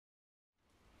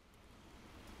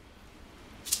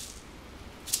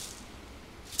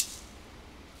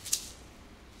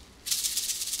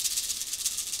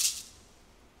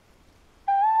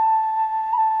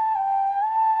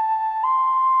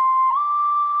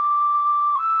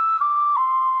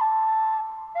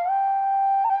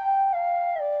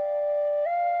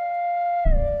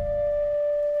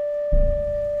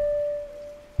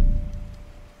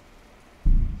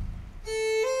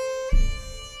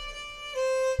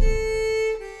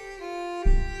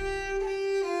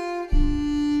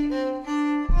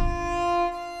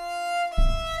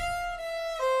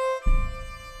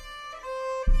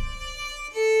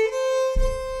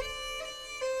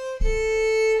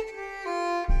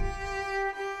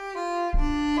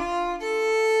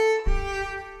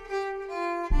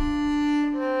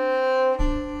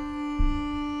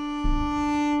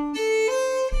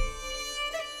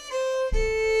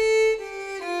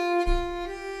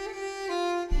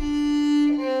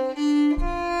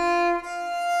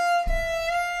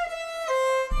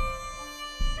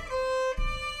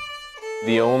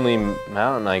The only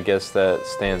mountain, I guess, that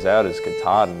stands out is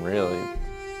Katahdin, really.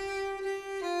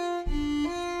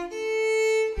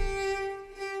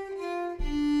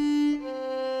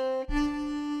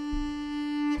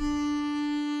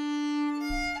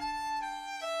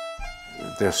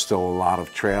 There's still a lot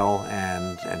of trail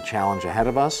and challenge ahead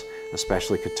of us,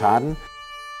 especially Katahdin.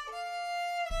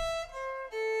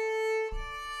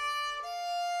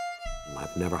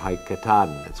 I've never hiked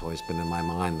Katahdin. It's always been in my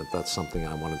mind that that's something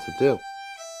I wanted to do.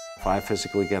 If I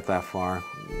physically get that far,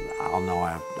 I'll know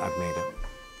I've made it.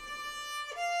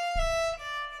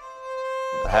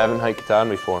 I haven't hiked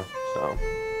Katahdin before, so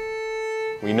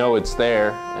we know it's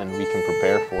there and we can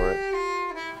prepare for it.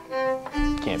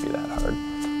 It can't be that hard.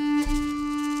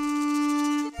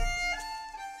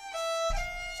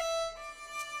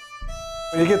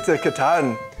 When you get to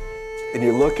Katahdin and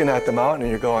you're looking at the mountain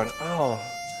and you're going, oh,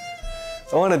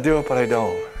 I want to do it, but I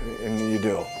don't. And you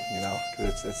do, you know,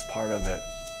 because it's part of it.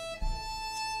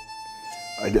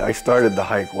 I started the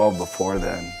hike well before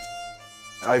then.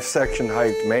 I've section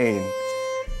hiked Maine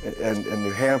and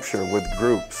New Hampshire with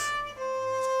groups.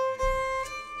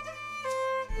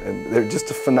 And they're just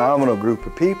a phenomenal group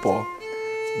of people,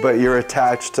 but you're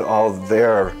attached to all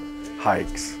their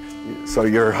hikes. So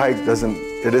your hike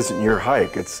it isn't your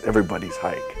hike, it's everybody's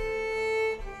hike.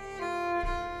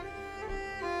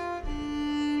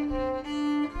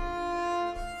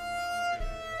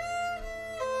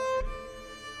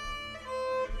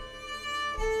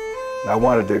 I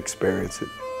wanted to experience it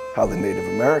how the Native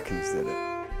Americans did it.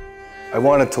 I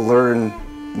wanted to learn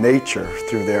nature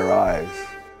through their eyes.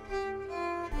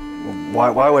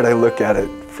 Why would I look at it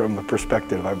from the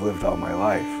perspective I've lived all my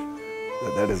life?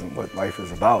 That isn't what life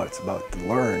is about. It's about to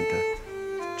learn,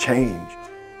 to change.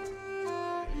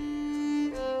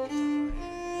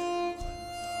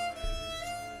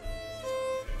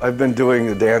 I've been doing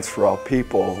the Dance for All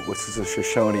People, which is a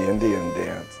Shoshone Indian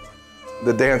dance.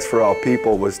 The Dance for All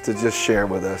People was to just share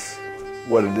with us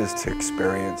what it is to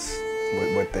experience,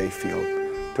 what they feel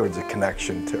towards a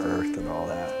connection to Earth and all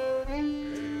that.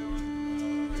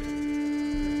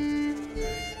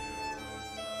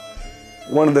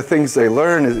 One of the things they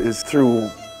learn is through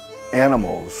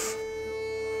animals.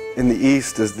 In the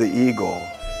East is the eagle.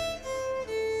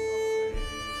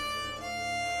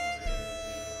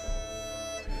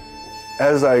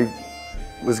 As I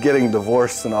was getting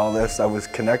divorced and all this, I was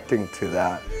connecting to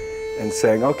that and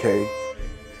saying, okay,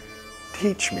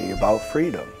 teach me about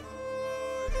freedom.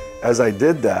 As I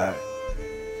did that,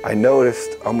 I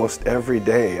noticed almost every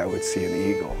day I would see an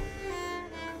eagle.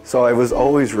 So I was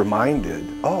always reminded,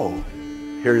 oh,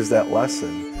 here's that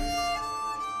lesson.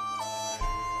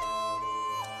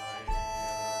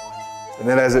 And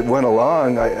then as it went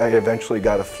along, I eventually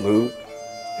got a flute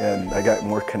and I got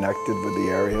more connected with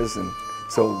the areas. And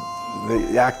so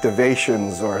the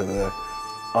activations or the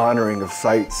honoring of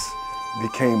sites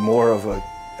became more of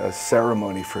a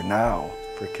ceremony for now,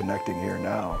 for connecting here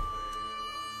now.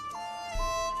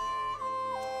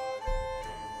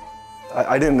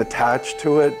 I didn't attach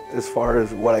to it as far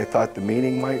as what I thought the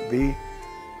meaning might be.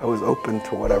 I was open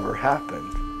to whatever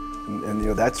happened. And you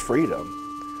know, that's freedom,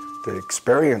 to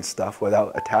experience stuff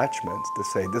without attachments, to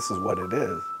say this is what it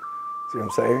is. See what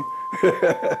I'm saying?